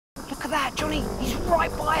that, Johnny. He's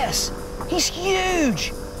right by us. He's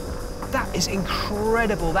huge. That is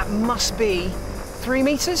incredible. That must be 3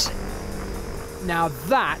 meters. Now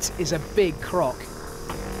that is a big croc.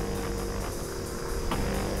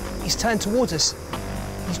 He's turned towards us.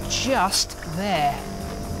 He's just there.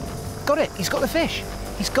 Got it. He's got the fish.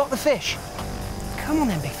 He's got the fish. Come on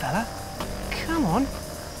then, big fella. Come on.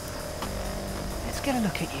 Let's get a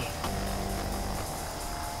look at you.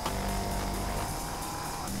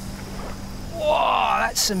 Whoa,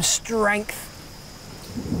 that's some strength.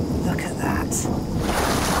 Look at that.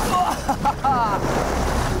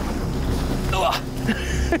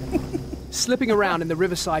 Slipping around in the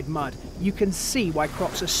riverside mud, you can see why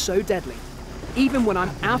crocs are so deadly. Even when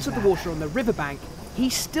I'm out of the water on the riverbank, he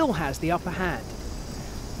still has the upper hand.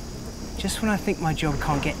 Just when I think my job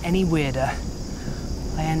can't get any weirder,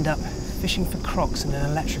 I end up fishing for crocs in an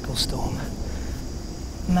electrical storm.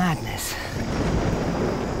 Madness.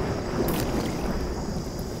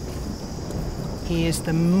 He is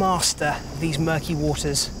the master of these murky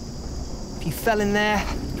waters. If you fell in there,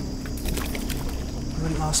 it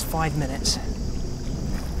wouldn't last 5 minutes.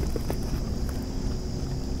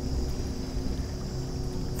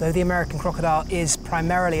 Though the American crocodile is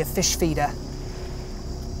primarily a fish feeder,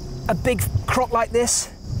 a big croc like this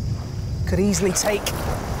could easily take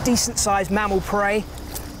decent-sized mammal prey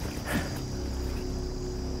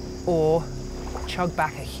or chug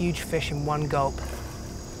back a huge fish in one gulp.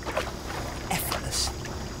 Effortless,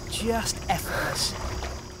 just effortless.